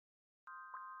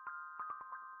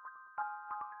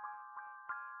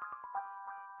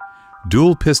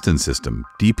Dual Piston System,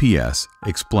 DPS,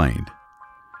 explained.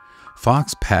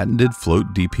 Fox patented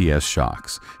FLOAT DPS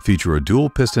shocks feature a dual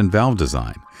piston valve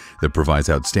design that provides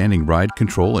outstanding ride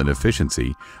control and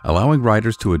efficiency, allowing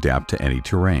riders to adapt to any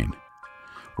terrain.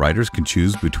 Riders can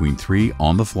choose between 3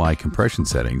 on-the-fly compression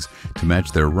settings to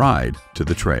match their ride to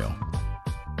the trail.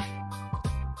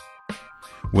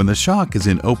 When the shock is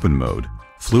in open mode,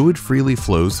 fluid freely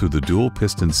flows through the dual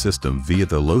piston system via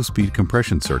the low-speed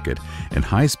compression circuit and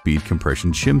high-speed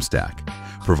compression shim stack,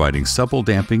 providing supple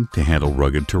damping to handle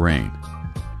rugged terrain.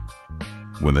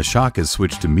 When the shock is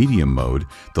switched to medium mode,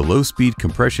 the low-speed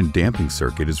compression damping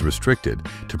circuit is restricted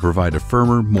to provide a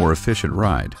firmer, more efficient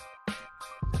ride.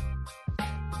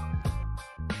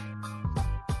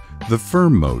 The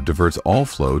firm mode diverts all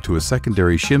flow to a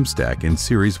secondary shim stack in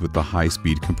series with the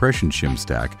high-speed compression shim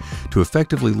stack to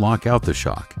effectively lock out the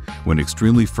shock when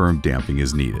extremely firm damping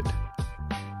is needed.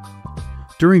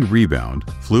 During rebound,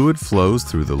 fluid flows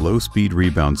through the low-speed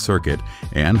rebound circuit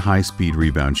and high-speed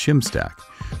rebound shim stack,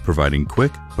 providing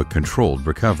quick but controlled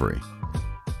recovery.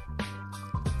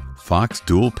 Fox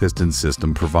Dual Piston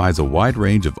System provides a wide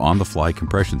range of on-the-fly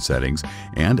compression settings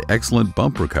and excellent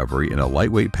bump recovery in a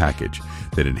lightweight package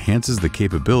that enhances the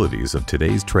capabilities of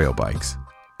today's trail bikes.